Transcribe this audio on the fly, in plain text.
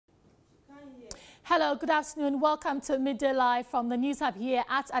Hello, good afternoon. Welcome to Midday Live from the News Hub here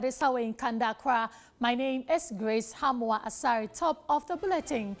at Adesawe in Kandakra. My name is Grace Hamwa Asari. Top of the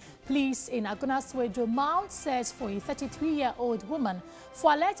bulletin. Police in Agunaswejo Mount search for a 33-year-old woman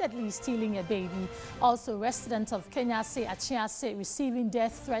for allegedly stealing a baby. Also, residents of Kenyase Achiase receiving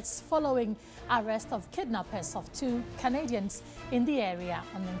death threats following arrest of kidnappers of 2 Canadians in the area.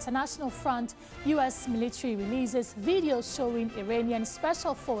 On the international front, U.S. military releases videos showing Iranian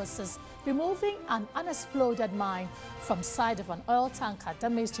special forces removing an unexploded mine from side of an oil tanker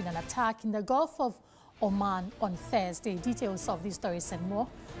damaged in an attack in the Gulf of Oman on Thursday. Details of these stories and more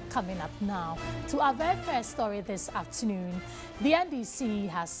coming up now. To our very first story this afternoon, the NDC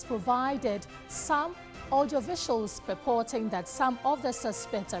has provided some audiovisuals purporting that some of the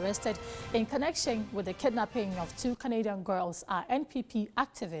suspects arrested in connection with the kidnapping of 2 Canadian girls are NPP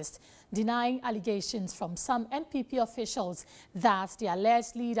activists, denying allegations from some NPP officials that the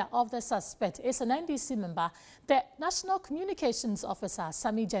alleged leader of the suspect is an NDC member. The National Communications Officer,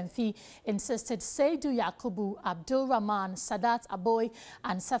 Sami Jemfi, insisted Seidu Yakubu, Abdul Rahman, Sadat Aboy,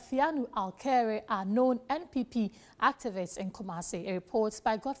 and Safianu Alkere are known NPP activists in Kumasi. A report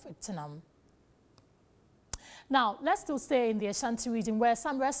by Godfrey Tinam. Now, let's still stay in the Ashanti region, where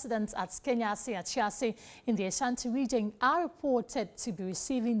some residents at Kenyase Achiase in the Ashanti region are reported to be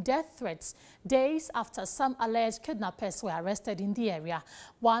receiving death threats days after some alleged kidnappers were arrested in the area.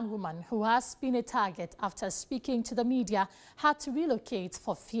 One woman who has been a target after speaking to the media had to relocate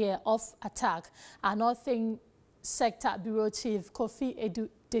for fear of attack. Our Northern Sector Bureau Chief Kofi Edu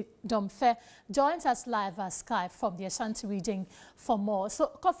Domfe joins us live via Skype from the Ashanti region for more.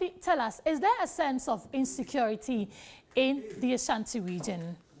 So, Kofi, tell us, is there a sense of insecurity in the Ashanti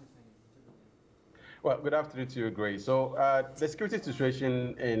region? Well, good afternoon to you, Grace. So, the security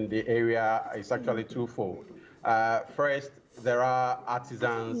situation in the area is actually twofold. First, there are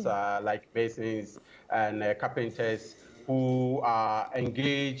artisans like masons and carpenters who are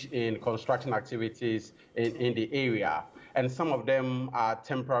engaged in construction activities in the area. And some of them are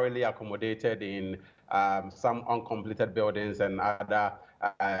temporarily accommodated in some uncompleted buildings and other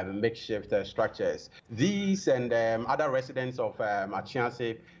makeshift structures. These and other residents of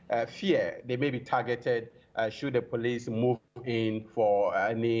Achiase fear they may be targeted should the police move in for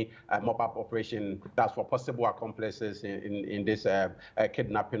any mop-up operation, that's for possible accomplices in this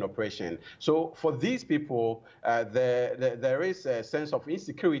kidnapping operation. So for these people, there is a sense of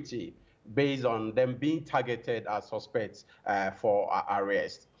insecurity based on them being targeted as suspects for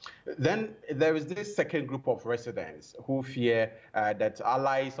arrest. Then there is this second group of residents who fear that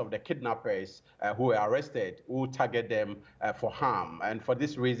allies of the kidnappers who were arrested will target them for harm. And for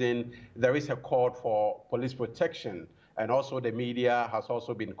this reason, there is a call for police protection. And also the media has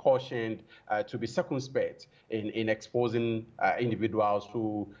also been cautioned to be circumspect in exposing individuals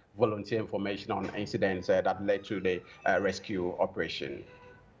who volunteer information on incidents that led to the rescue operation.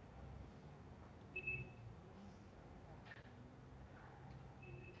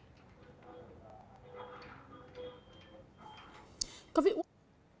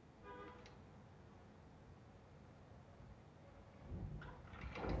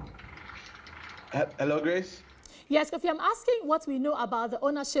 Hello, Grace. Yes, Kofi, I'm asking what we know about the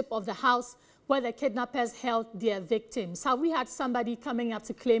ownership of the house where the kidnappers held their victims. Have we had somebody coming up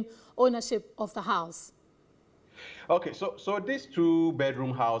to claim ownership of the house? Okay, so this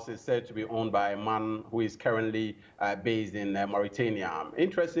 2-bedroom house is said to be owned by a man who is currently based in Mauritania.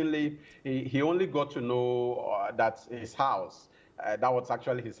 Interestingly, he only got to know that his house that was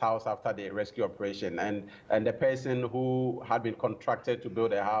actually his house after the rescue operation. And the person who had been contracted to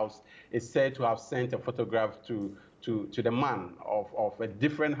build a house is said to have sent a photograph to the man of a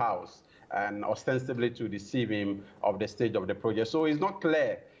different house, and ostensibly to deceive him of the stage of the project. So it's not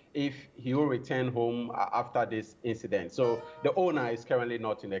clear if he will return home after this incident. So the owner is currently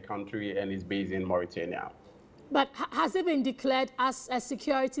not in the country and is based in Mauritania. But has it been declared as a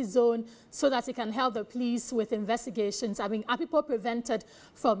security zone so that it can help the police with investigations? I mean, are people prevented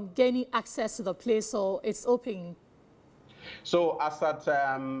from gaining access to the place, or it's open? So as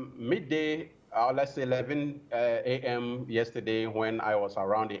at midday, let's say 11 a.m. yesterday, when I was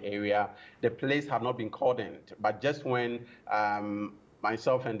around the area, the place had not been cordoned. But just when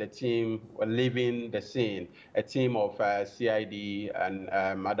myself and the team were leaving the scene, a team of CID and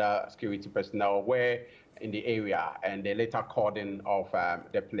other security personnel were in the area, and they later cordoned off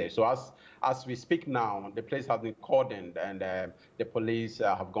the place. So as we speak now, the place has been cordoned, and the police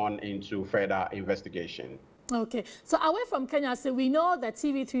have gone into further investigation. Okay, so away from Kenya, so we know the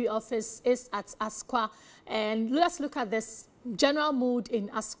TV3 office is at Asqua, and let's look at this general mood in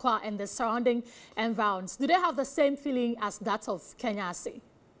Asqua and the surrounding environs. Do they have the same feeling as that of Kenyase?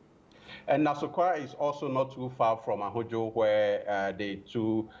 And Nasokwa is also not too far from Ahojo, where the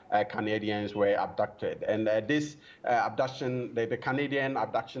two Canadians were abducted. And this abduction, the Canadian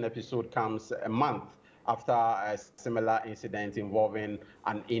abduction episode comes a month after a similar incident involving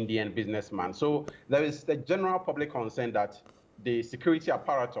an Indian businessman. So there is the general public concern that the security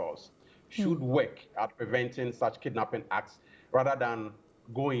apparatus should work at preventing such kidnapping acts rather than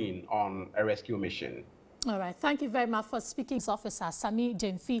going on a rescue mission. All right, thank you very much for speaking. Officer Sami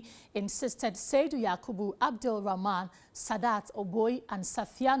Jemfi insisted Seydou Yakubu, Abdul Rahman, Sadat Oboy and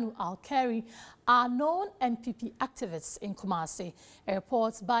Safianu Al-Keri are known NPP activists in Kumasi. A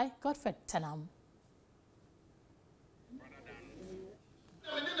report by Godfred Tenam.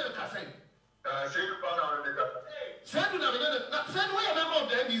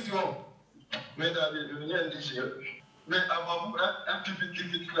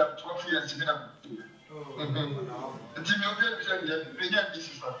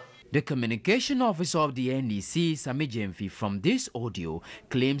 The communication officer of the NDC, Sami Jemfi, from this audio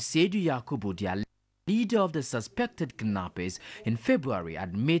claims Seydou Yakubu, the leader of the suspected kidnappers, in February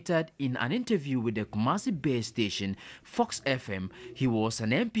admitted in an interview with the Kumasi-based station Fox FM he was an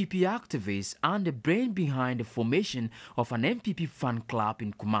NPP activist and the brain behind the formation of an NPP fan club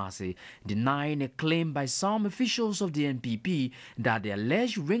in Kumasi, denying a claim by some officials of the NPP that the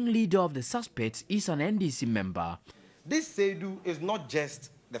alleged ringleader of the suspects is an NDC member. This Seydou is not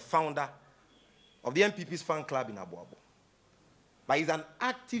just the founder of the NPP's fan club in Abuabo, but he's an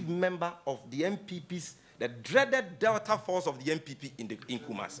active member of the NPP's, the dreaded Delta Force of the NPP in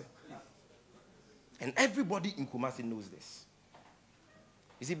Kumasi. And everybody in Kumasi knows this.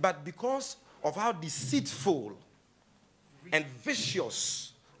 You see, but because of how deceitful and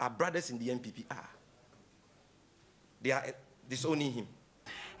vicious our brothers in the NPP are, they are disowning him.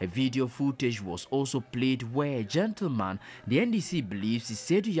 A video footage was also played where a gentleman the NDC believes is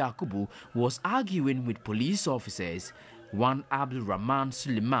Seydou Yakubu was arguing with police officers. One Abdul Rahman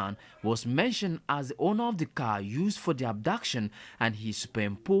Suleiman was mentioned as the owner of the car used for the abduction, and he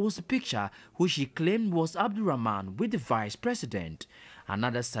superimposed a picture which he claimed was Abdul Rahman with the vice president.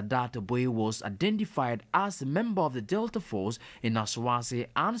 Another Sadat Oboy was identified as a member of the Delta Force in Aswase,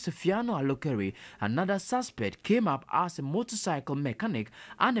 and Safiano Alokere, another suspect, came up as a motorcycle mechanic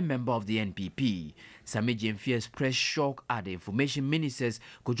and a member of the NPP. Sami Jemfi expressed shock at the information minister's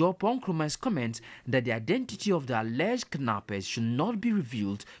Kojo Ponkruma's comment that the identity of the alleged kidnappers should not be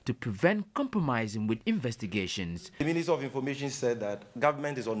revealed to prevent compromising with investigations. The Minister of Information said that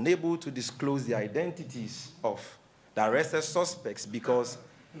government is unable to disclose the identities of the arrested suspects because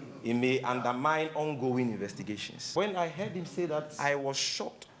it may undermine ongoing investigations. When I heard him say that, I was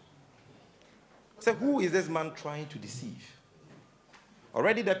shocked. I said, who is this man trying to deceive?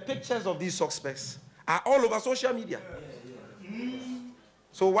 Already the pictures of these suspects are all over social media.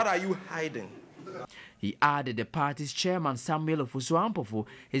 So what are you hiding? He added the party's chairman Samuel Ofosu-Ampofo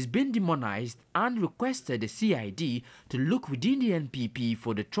has been demonized and requested the CID to look within the NPP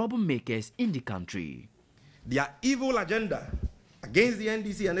for the troublemakers in the country. Their evil agenda against the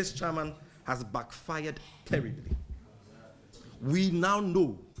NDC and its chairman has backfired terribly. We now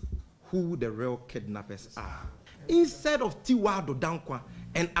know who the real kidnappers are. Instead of Tiwado Dankwa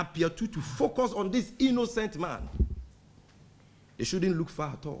and Apiatu to focus on this innocent man, they shouldn't look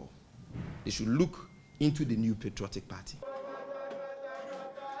far at all. They should look into the New Patriotic Party.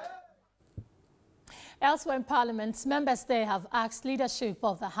 Elsewhere in Parliament, members there have asked leadership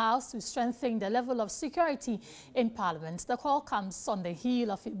of the House to strengthen the level of security in Parliament. The call comes on the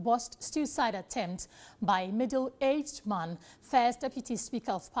heel of a botched suicide attempt by a middle-aged man. First Deputy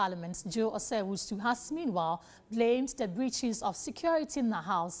Speaker of Parliament, Joe Osei-Wusu, has meanwhile blamed the breaches of security in the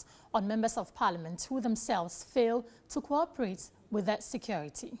House on members of Parliament who themselves fail to cooperate with that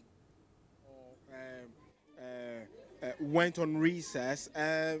security. Went on recess,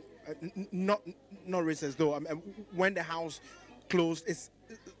 not recess though. When the House closed its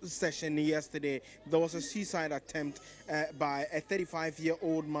session yesterday, there was a suicide attempt by a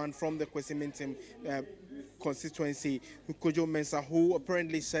 35-year-old man from the Kwesi constituency, Kojo Mensah, who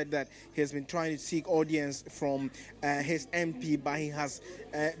apparently said that he has been trying to seek audience from his MP, but he has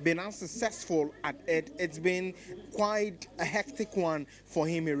been unsuccessful at it. It's been quite a hectic one for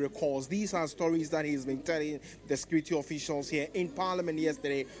him, he recalls. These are stories that he's been telling the security officials here in Parliament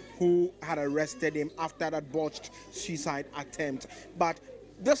yesterday, who had arrested him after that botched suicide attempt. But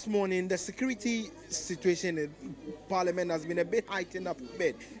this morning, the security situation in Parliament has been a bit heightened up a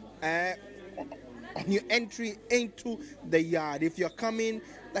bit. On your entry into the yard, if you're coming,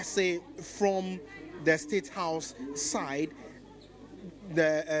 let's say, from the State House side,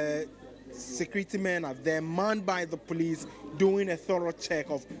 the security men are there, manned by the police, doing a thorough check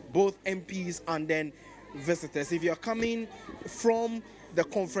of both MPs and then visitors. If you're coming from the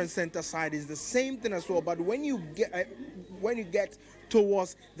conference center side, it's the same thing as well. But when you get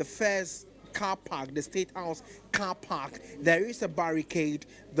towards the first car park, the State House car park, there is a barricade.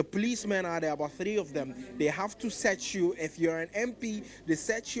 The policemen are there, about 3 of them. They have to search you. If you're an MP, they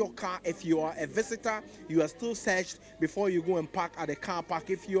search your car. If you are a visitor, you are still searched before you go and park at the car park.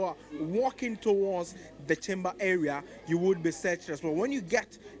 If you are walking towards the chamber area, you would be searched as well. When you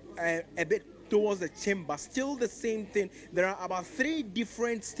get a bit towards the chamber, still the same thing. There are about 3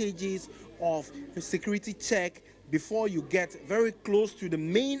 different stages of security check before you get very close to the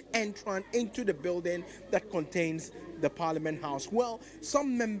main entrance into the building that contains the Parliament House. Well,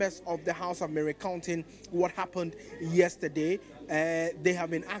 some members of the House have been recounting what happened yesterday. They have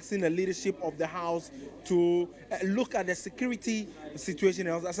been asking the leadership of the House to look at the security situation.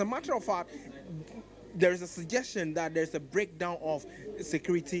 As a matter of fact, there is a suggestion that there's a breakdown of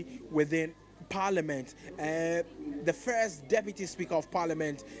security within Parliament. The first Deputy Speaker of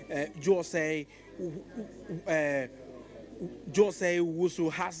Parliament, Jose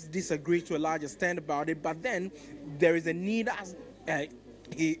Wusu, has disagreed to a large extent about it, but then there is a need, as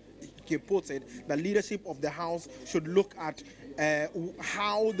he puts it, the leadership of the House should look at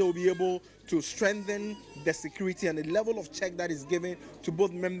how they'll be able to strengthen the security and the level of check that is given to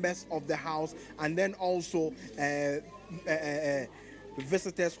both members of the House and then also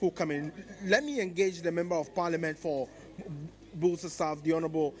visitors who come in. Let me engage the Member of Parliament for Bulsa South, the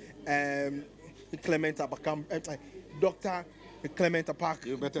Honourable Clement Abakam, Dr. Clement Apak.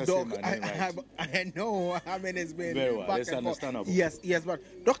 You better say my name right. I know, I mean, it's been very well. back It's and understandable. Forth. Yes,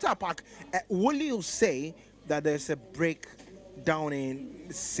 but Dr. Apak, will you say that there's a breakdown in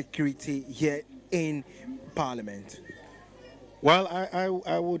security here in Parliament? Well,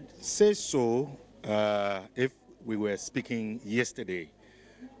 I would say so if we were speaking yesterday,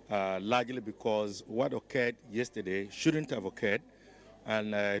 largely because what occurred yesterday shouldn't have occurred,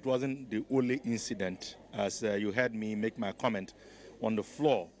 and it wasn't the only incident. As you heard me make my comment on the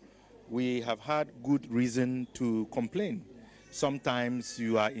floor, we have had good reason to complain. Sometimes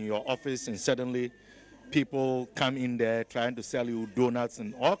you are in your office and suddenly people come in there trying to sell you donuts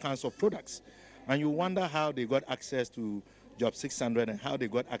and all kinds of products, and you wonder how they got access to Job 600 and how they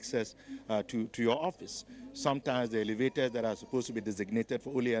got access to your office. Sometimes the elevators that are supposed to be designated for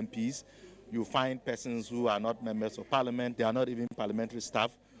only MPs, you find persons who are not members of Parliament, they are not even parliamentary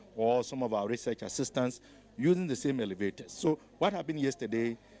staff, or some of our research assistants using the same elevators. So what happened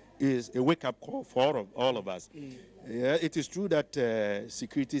yesterday is a wake-up call for all of us. Yeah, it is true that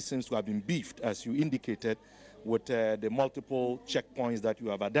security seems to have been beefed, as you indicated, with the multiple checkpoints that you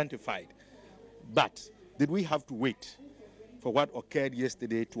have identified. But did we have to wait for what occurred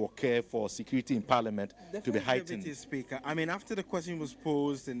yesterday to occur for security in Parliament to be heightened? Deputy Speaker, I mean, after the question was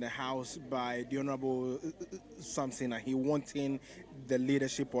posed in the House by the Honourable Samson, he wanting the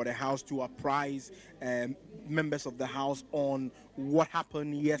leadership or the House to apprise members of the House on what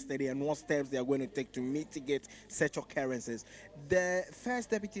happened yesterday and what steps they are going to take to mitigate such occurrences. The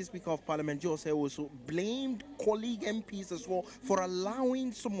first Deputy Speaker of Parliament, Jose, also blamed colleague MPs as well for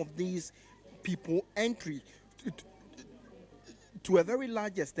allowing some of these people entry. To a very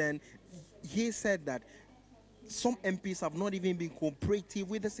large extent, he said that some MPs have not even been cooperative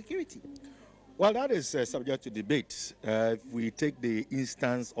with the security. Well, that is subject to debate. If we take the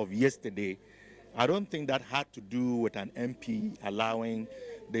instance of yesterday, I don't think that had to do with an MP allowing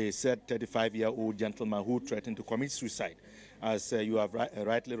the said 35-year-old gentleman who threatened to commit suicide. As you have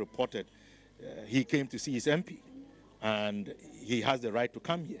rightly reported, he came to see his MP, and he has the right to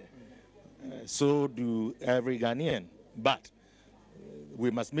come here. So do every Ghanaian. But we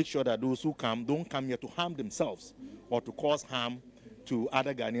must make sure that those who come don't come here to harm themselves or to cause harm to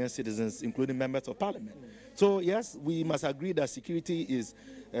other Ghanaian citizens, including members of Parliament. So yes, we must agree that security is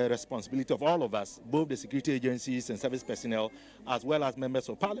a responsibility of all of us, both the security agencies and service personnel, as well as members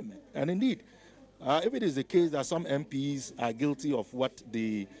of Parliament. And indeed, if it is the case that some MPs are guilty of what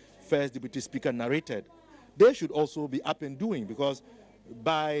the first Deputy Speaker narrated, they should also be up and doing, because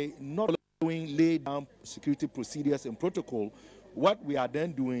by not laid down security procedures and protocol, what we are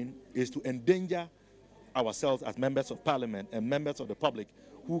then doing is to endanger ourselves as members of Parliament and members of the public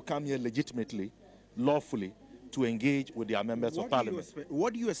who come here legitimately, lawfully, to engage with their members of Parliament.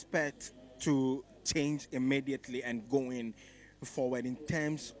 What do you expect to change immediately and going forward in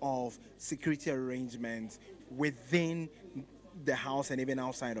terms of security arrangements within the House and even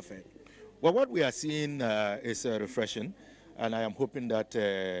outside of it? Well, what we are seeing is refreshing, and I am hoping that,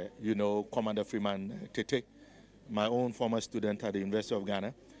 Commander Freeman Tete, my own former student at the University of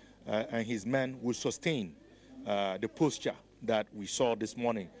Ghana, and his men would sustain the posture that we saw this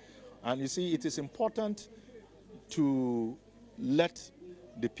morning. And you see, it is important to let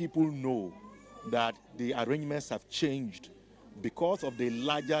the people know that the arrangements have changed because of the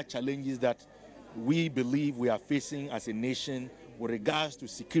larger challenges that we believe we are facing as a nation with regards to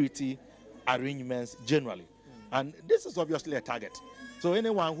security arrangements generally. And this is obviously a target. So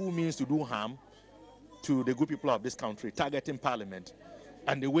anyone who means to do harm to the good people of this country, targeting Parliament,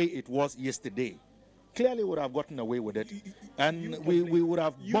 and the way it was yesterday, clearly would have gotten away with it, and we would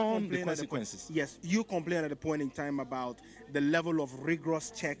have borne the consequences. Yes, you complained at a point in time about the level of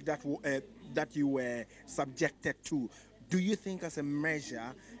rigorous check that you were subjected to. Do you think, as a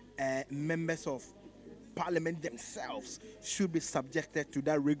measure, members of Parliament themselves should be subjected to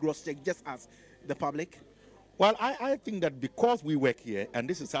that rigorous check, just as the public? Well, I think that because we work here, and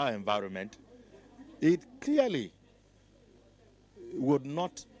this is our environment, it clearly would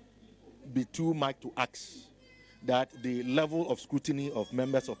not be too much to ask that the level of scrutiny of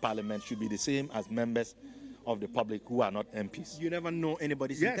members of Parliament should be the same as members of the public who are not MPs. You never know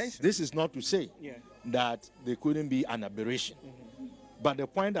anybody's intention. This is not to say that there couldn't be an aberration. But the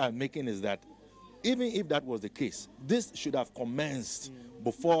point I'm making is that even if that was the case, this should have commenced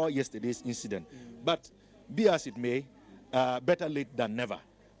before yesterday's incident. But be as it may, better late than never.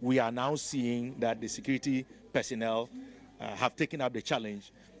 We are now seeing that the security personnel have taken up the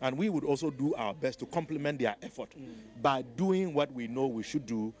challenge, and we would also do our best to complement their effort by doing what we know we should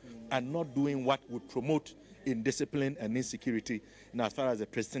do and not doing what would promote indiscipline and insecurity as far as the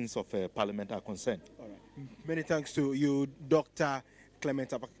presidents of Parliament are concerned. All right. Many thanks to you, Dr.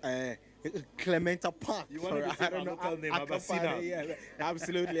 Clementa Park. You want to say my local name, Abasina? Yeah,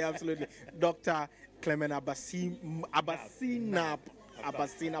 absolutely, absolutely. Dr. Clement Abasina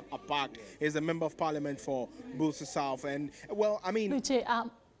Park is a member of Parliament for Bullseye South. And, well, I mean,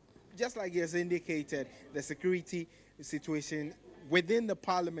 just like he has indicated, the security situation within the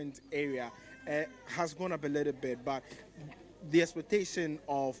Parliament area has gone up a little bit, but the expectation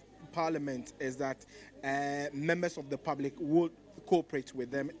of Parliament is that members of the public would cooperate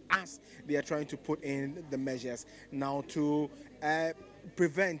with them as they are trying to put in the measures now to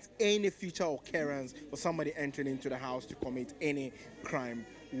prevent any future occurrence for somebody entering into the house to commit any crime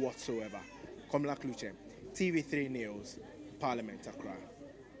whatsoever. Komla Kluche, TV3 News, Parliament, Accra.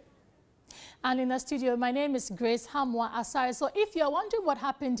 And in the studio, my name is Grace Hamwa Asare. So if you're wondering what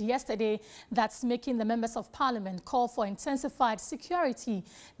happened yesterday that's making the members of Parliament call for intensified security,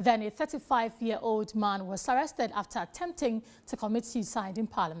 then a 35-year-old man was arrested after attempting to commit suicide in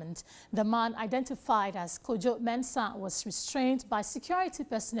Parliament. The man, identified as Kojo Mensah, was restrained by security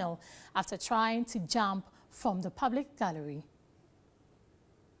personnel after trying to jump from the public gallery.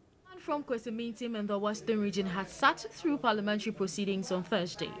 From Kwesimintim in the Western region had sat through parliamentary proceedings on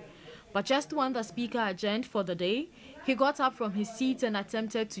Thursday. But just when the speaker adjourned for the day, he got up from his seat and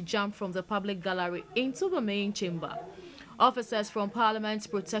attempted to jump from the public gallery into the main chamber. Officers from Parliament's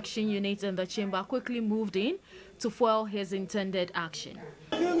protection unit in the chamber quickly moved in to foil his intended action.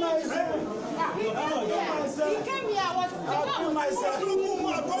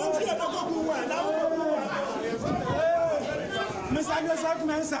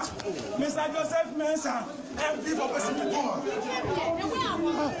 Mr. Joseph Mensah, MP for President.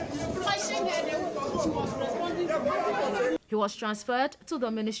 He was transferred to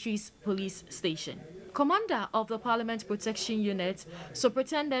the ministry's police station. Commander of the Parliament Protection Unit,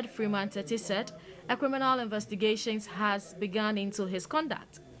 Superintendent Freeman Tete, said a criminal investigation has begun into his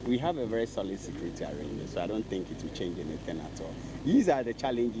conduct. We have a very solid security arrangement, so I don't think it will change anything at all. These are the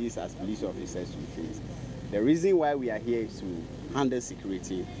challenges as police officers we face. The reason why we are here is to handle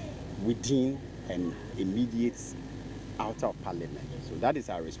security within and immediate outer of Parliament. So that is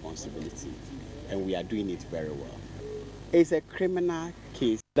our responsibility, and we are doing it very well. It's a criminal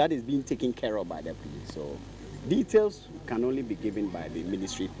case that is being taken care of by the police. So details can only be given by the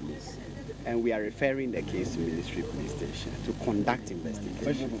ministry police, and we are referring the case to ministry police station to conduct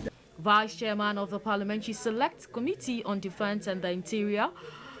investigation. Vice Chairman of the Parliamentary Select Committee on Defence and the Interior,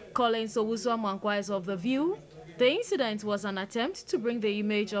 Collins Owusu-Amankwa, is of the view the incident was an attempt to bring the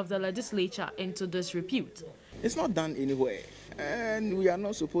image of the legislature into disrepute. It's not done anywhere, and we are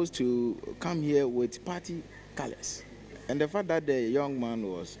not supposed to come here with party colors. And the fact that the young man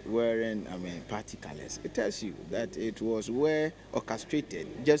was wearing, party colors, it tells you that it was well orchestrated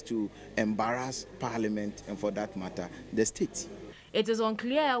just to embarrass Parliament and, for that matter, the state. It is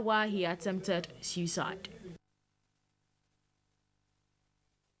unclear why he attempted suicide.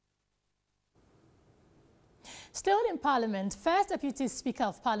 Still in Parliament, First Deputy Speaker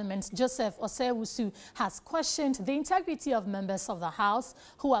of Parliament Joseph Osei-Wusu has questioned the integrity of members of the House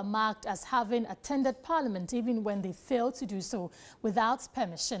who are marked as having attended Parliament even when they failed to do so without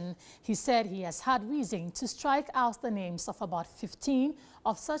permission. He said he has had reason to strike out the names of about 15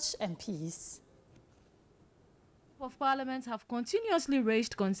 of such MPs. Of Parliament have continuously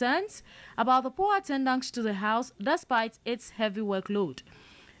raised concerns about the poor attendance to the House despite its heavy workload.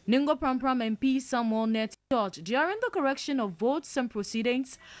 Ningo Prampram MP Samuel Net George, during the correction of votes and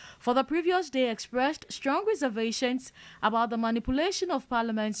proceedings for the previous day, expressed strong reservations about the manipulation of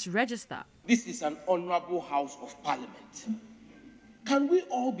Parliament's register. This is an honorable House of Parliament. Can we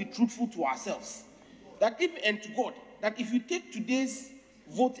all be truthful to ourselves that and to God, that if you take today's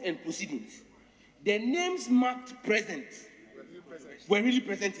vote and proceedings, the names marked present were really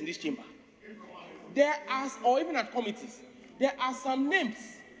present in this chamber? There are, or even at committees, there are some names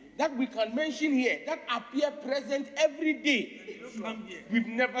that we can mention here that appear present every day. We've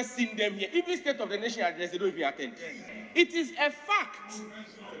never seen them here. Even State of the Nation address, they don't even attend. It is a fact.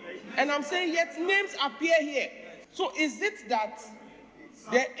 And I'm saying yet names appear here. So is it that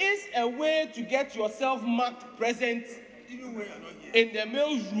there is a way to get yourself marked present in the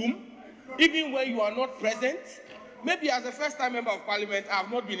mail's room, even when you are not present? Maybe as a first-time member of Parliament, I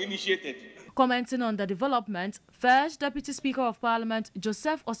have not been initiated. Commenting on the development, First Deputy Speaker of Parliament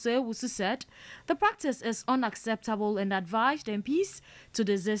Joseph Osei-Wusu said the practice is unacceptable and advised MPs to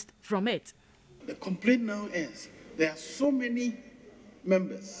desist from it. The complaint now is there are so many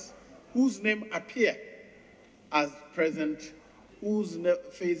members whose name appear as present, whose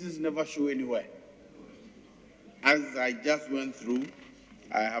faces never show anywhere. As I just went through,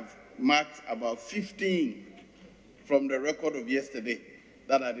 I have marked about 15 from the record of yesterday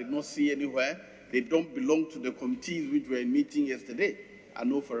that I did not see anywhere. They don't belong to the committees which were in meeting yesterday. I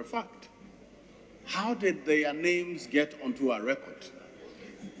know for a fact. How did their names get onto our record?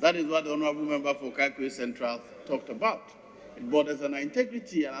 That is what the Honorable Member for Kaikwe Central talked about. It borders on our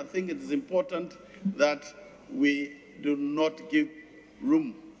integrity, and I think it is important that we do not give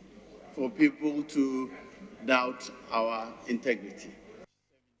room for people to doubt our integrity.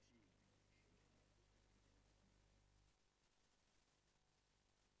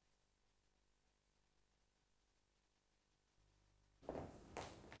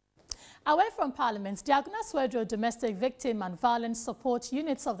 Away from Parliament, the Aguna Swedro Domestic Victim and Violence Support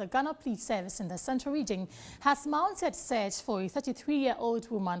Units of the Ghana Police Service in the Central Region has mounted search for a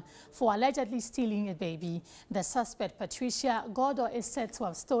 33-year-old woman for allegedly stealing a baby. The suspect, Patricia Godo, is said to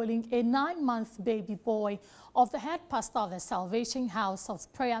have stolen a 9-month baby boy of the head pastor of the Salvation House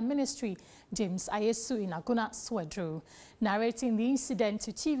of Prayer Ministry, James Ayesu, in Aguna Swedro. Narrating the incident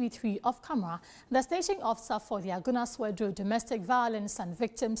to TV3 off camera, the station officer for the Aguna Swedro Domestic Violence and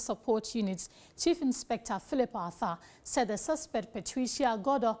Victim Support Units, Chief Inspector Philip Arthur, said the suspect, Patricia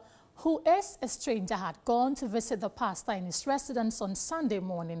Godo, who is a stranger, had gone to visit the pastor in his residence on Sunday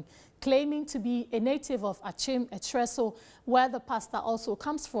morning, claiming to be a native of Achim Etreso, where the pastor also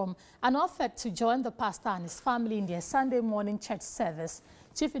comes from, and offered to join the pastor and his family in their Sunday morning church service.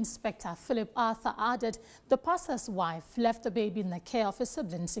 Chief Inspector Philip Arthur added the pastor's wife left the baby in the care of his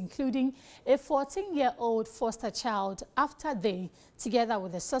siblings, including a 14-year-old foster child, after they, together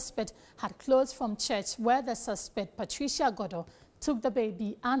with the suspect, had closed from church, where the suspect, Patricia Godo, took the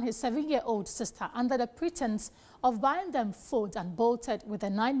baby and his 7-year-old sister under the pretense of buying them food and bolted with a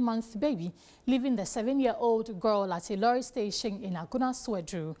 9-month baby, leaving the 7-year-old girl at a lorry station in Aguna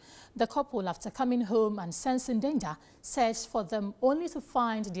Swedru. The couple, after coming home and sensing danger, searched for them only to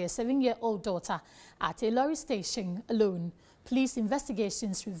find their 7-year-old daughter at a lorry station alone. Police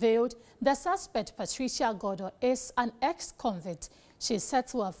investigations revealed the suspect, Patricia Godo, is an ex-convict. She is said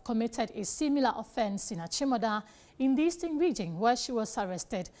to have committed a similar offense in Achimoda in the Eastern Region, where she was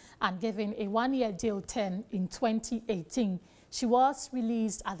arrested and given a 1-year jail term in 2018. She was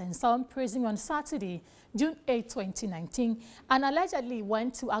released at the Nsawan prison on Saturday, June 8, 2019, and allegedly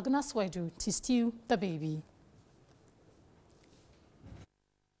went to Aguna Swedru to steal the baby.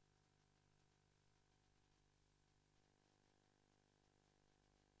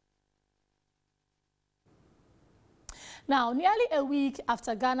 Now, nearly a week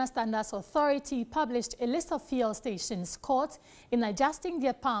after Ghana Standards Authority published a list of fuel stations caught in adjusting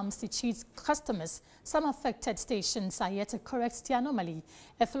their pumps to cheat customers, some affected stations are yet to correct the anomaly.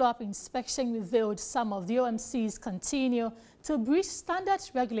 A follow-up inspection revealed some of the OMCs continue to breach standard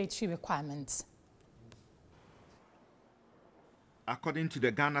regulatory requirements. According to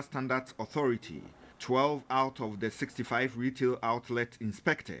the Ghana Standards Authority, 12 out of the 65 retail outlets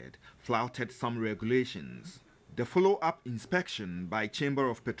inspected flouted some regulations. The follow-up inspection by Chamber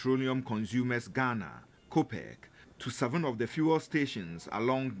of Petroleum Consumers Ghana Copec to 7 of the fuel stations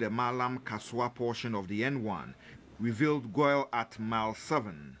along the Malam-Kaswa portion of the N1 revealed Goil at Mile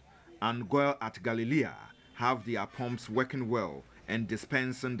 7 and Goil at Galilea have their pumps working well and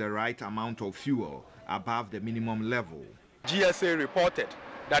dispensing the right amount of fuel above the minimum level. GSA reported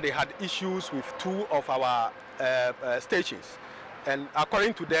that they had issues with 2 of our stations, and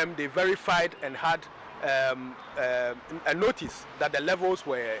according to them, they verified and had a notice that the levels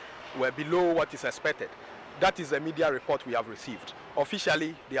were below what is expected. That is a media report we have received.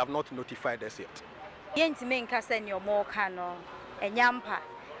 Officially, they have not notified us yet.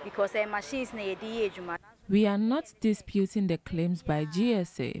 We are not disputing the claims by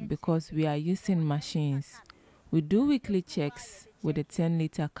GSA because we are using machines. We do weekly checks with a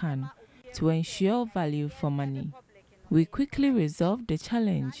 10-liter can to ensure value for money. We quickly resolved the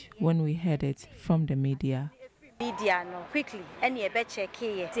challenge when we heard it from the media.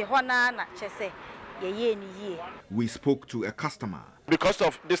 We spoke to a customer. Because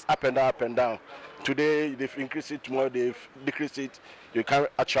of this up and down, today they've increased it, tomorrow they've decreased it. You can't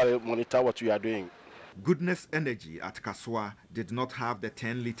actually monitor what you are doing. Goodness Energy at Kaswa did not have the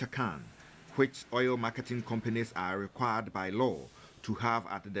 10-liter can, which oil marketing companies are required by law to have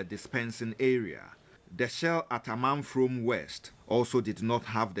at the dispensing area. The Shell at Amanfrom West also did not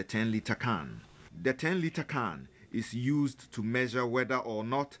have the 10-liter can. The 10-liter can is used to measure whether or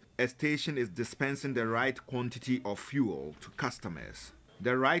not a station is dispensing the right quantity of fuel to customers.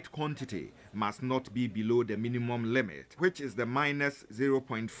 The right quantity must not be below the minimum limit, which is the minus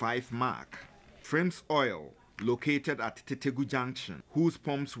 0.5 mark. Frames Oil, located at Tetegu Junction, whose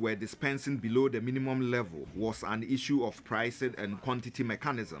pumps were dispensing below the minimum level, was an issue of pricing and quantity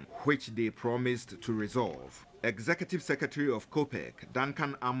mechanism, which they promised to resolve. Executive Secretary of Copec,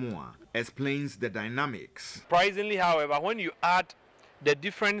 Duncan Amoa, explains the dynamics. Surprisingly, however, when you add the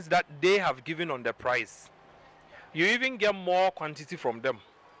difference that they have given on the price, you even get more quantity from them.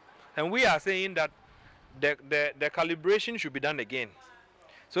 And we are saying that the calibration should be done again.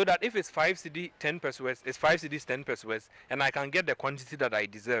 So that if it's 5 cedi 10 pesos, it's 5 cedis 10 pesos, and I can get the quantity that I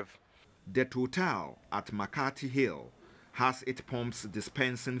deserve. The Total at McCarthy Hill has its pumps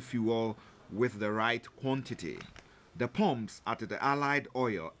dispensing fuel with the right quantity. The pumps at the Allied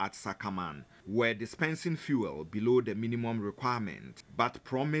Oil at Sakaman were dispensing fuel below the minimum requirement, but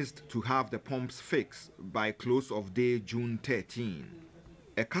promised to have the pumps fixed by close of day June 13.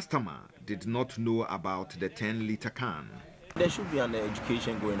 A customer did not know about the 10-liter can. There should be an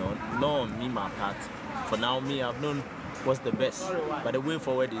education going on, not on me, my part. For now, me, I've known what's the best. But the way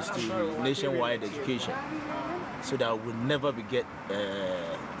forward is to nationwide education, so that we'll never be get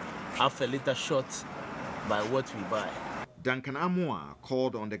half a liter short by what we buy. Duncan Amoa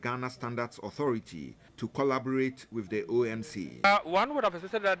called on the Ghana Standards Authority to collaborate with the OMC. One would have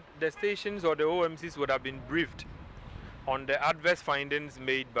expected that the stations or the OMCs would have been briefed on the adverse findings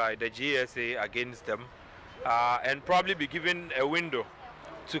made by the GSA against them, and probably be given a window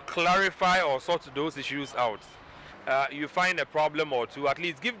to clarify or sort those issues out. You find a problem or two, at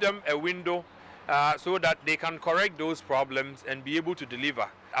least give them a window so that they can correct those problems and be able to deliver.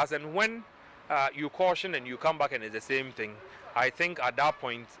 As and when you caution and you come back and it's the same thing, I think at that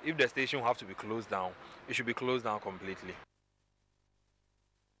point, if the station will have to be closed down, it should be closed down completely.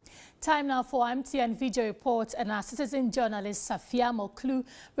 Time now for MTN Video Report, and our citizen journalist Safia Moklu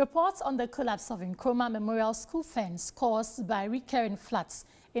reports on the collapse of Nkrumah Memorial School fence caused by recurring floods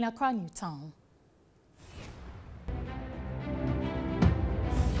in Accra New Town.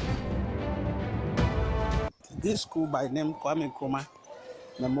 This school by name Kwame Nkrumah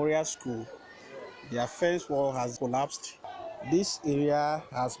Memorial School, their fence wall has collapsed. This area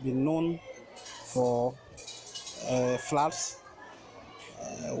has been known for floods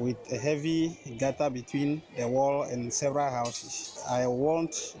with a heavy gutter between the wall and several houses. I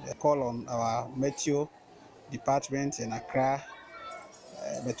want a call on our Meteo Department and Accra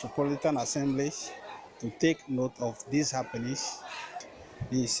Metropolitan Assemblies to take note of these happenings.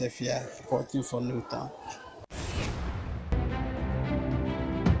 This is Sefia reporting from Newtown.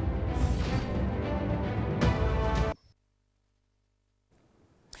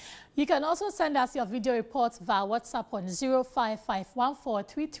 You can also send us your video reports via WhatsApp on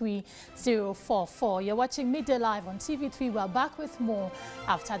 05514330044. You're watching Midday Live on TV3. We're back with more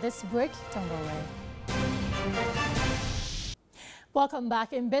after this break. Don't go away. Welcome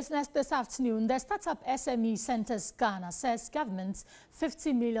back. In business this afternoon, the Startup SME Centers Ghana says government's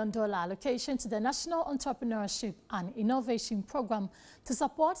 $50 million allocation to the National Entrepreneurship and Innovation Program to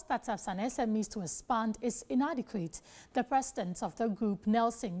support startups and SMEs to expand is inadequate. The president of the group,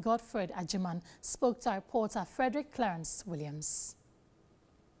 Nelson Godfred Ajiman, spoke to reporter Frederick Clarence Williams.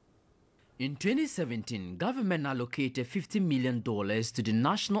 In 2017, government allocated $50 million to the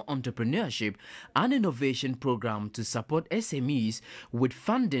National Entrepreneurship and Innovation Program to support SMEs with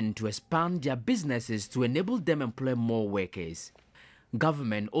funding to expand their businesses to enable them employ more workers.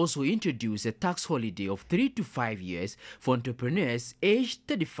 Government also introduced a tax holiday of 3 to 5 years for entrepreneurs aged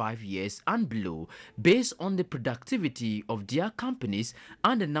 35 years and below based on the productivity of their companies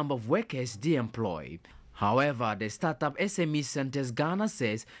and the number of workers they employ. However, the Startup SME Centers Ghana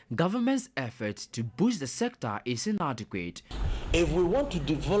says government's efforts to boost the sector is inadequate. If we want to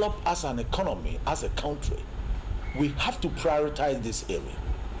develop as an economy, as a country, we have to prioritize this area.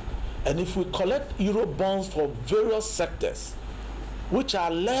 And if we collect Euro bonds for various sectors, which are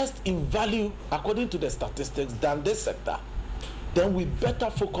less in value according to the statistics than this sector, then we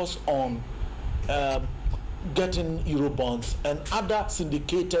better focus on getting Euro bonds and other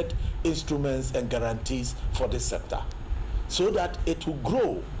syndicated instruments and guarantees for this sector so that it will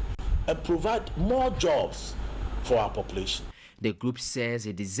grow and provide more jobs for our population. The group says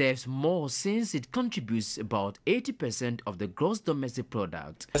it deserves more since it contributes about 80% of the gross domestic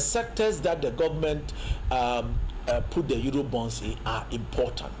product. The sectors that the government put the Euro bonds in are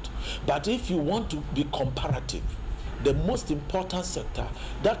important. But if you want to be comparative, the most important sector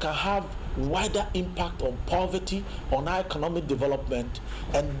that can have wider impact on poverty, on our economic development,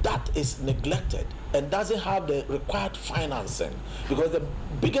 and that is neglected and doesn't have the required financing, because the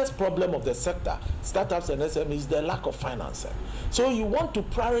biggest problem of the sector, startups and SMEs, is the lack of financing. So you want to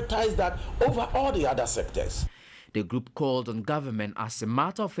prioritize that over all the other sectors. The group called on government as a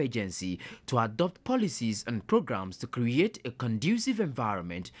matter of urgency to adopt policies and programs to create a conducive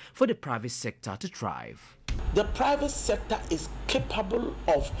environment for the private sector to thrive. The private sector is capable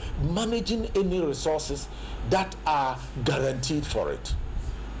of managing any resources that are guaranteed for it.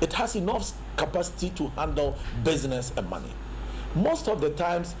 It has enough capacity to handle business and money. Most of the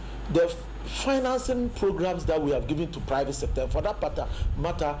times, the financing programs that we have given to private sector, for that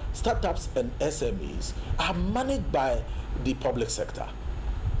matter, startups and SMEs, are managed by the public sector.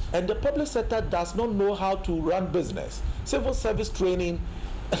 And the public sector does not know how to run business. Civil service training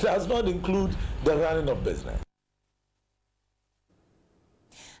does not include the running of business.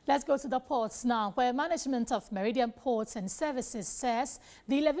 Let's go to the ports now, where management of Meridian Ports and Services says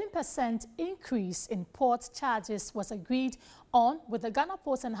the 11% increase in port charges was agreed on with the Ghana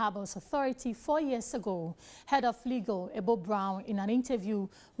Ports and Harbours Authority 4 years ago. Head of Legal, Ebo Brown, in an interview,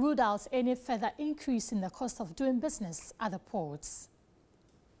 ruled out any further increase in the cost of doing business at the ports.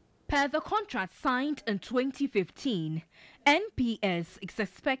 Per the contract signed in 2015, NPS is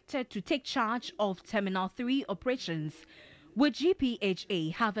expected to take charge of Terminal 3 operations, with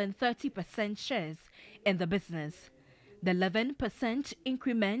GPHA having 30% shares in the business. The 11%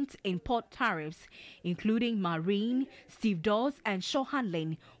 increment in port tariffs, including marine, stevedores and shore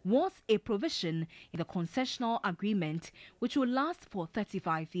handling, was a provision in the concessional agreement, which will last for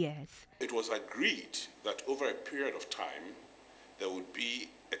 35 years. It was agreed that over a period of time, there would be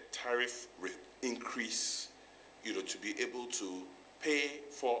a tariff increase, to be able to pay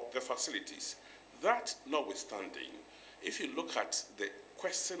for the facilities. That notwithstanding, if you look at the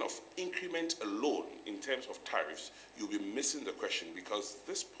question of increment alone in terms of tariffs, you'll be missing the question, because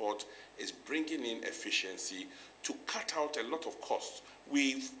this port is bringing in efficiency to cut out a lot of costs.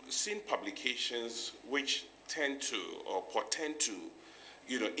 We've seen publications which tend to or portend to,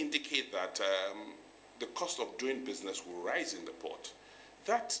 indicate that the cost of doing business will rise in the port.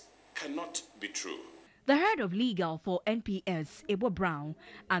 That cannot be true. The head of legal for NPS, Ebo Brown,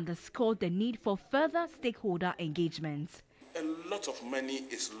 underscored the need for further stakeholder engagement. A lot of money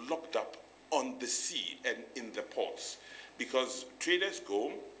is locked up on the sea and in the ports, because traders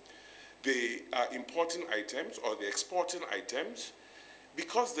go, they are importing items or they're exporting items.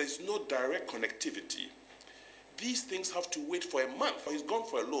 Because there's no direct connectivity, these things have to wait for a month. He's gone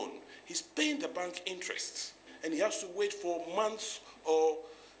for a loan. He's paying the bank interest, and he has to wait for months or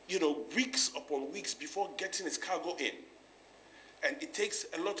weeks upon weeks before getting his cargo in. And it takes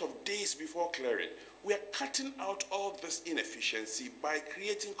a lot of days before clearing. We are cutting out all this inefficiency by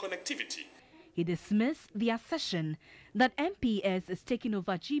creating connectivity. He dismissed the assertion that NPS is taking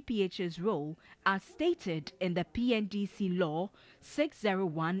over GPH's role as stated in the PNDC Law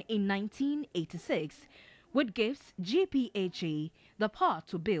 601 in 1986, which gives GPHA the power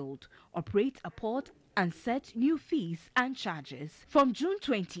to build, operate a port, and set new fees and charges. From June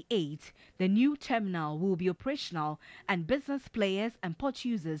 28, the new terminal will be operational, and business players and port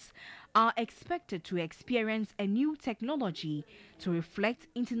users are expected to experience a new technology to reflect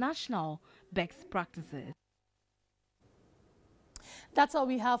international best practices. That's all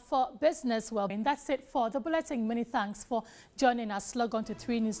we have for business well-being. That's it for the bulletin. Many thanks for joining us. Log on to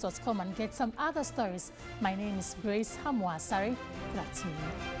 3news.com and get some other stories. My name is Grace Hamwa. Sorry, good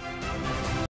afternoon.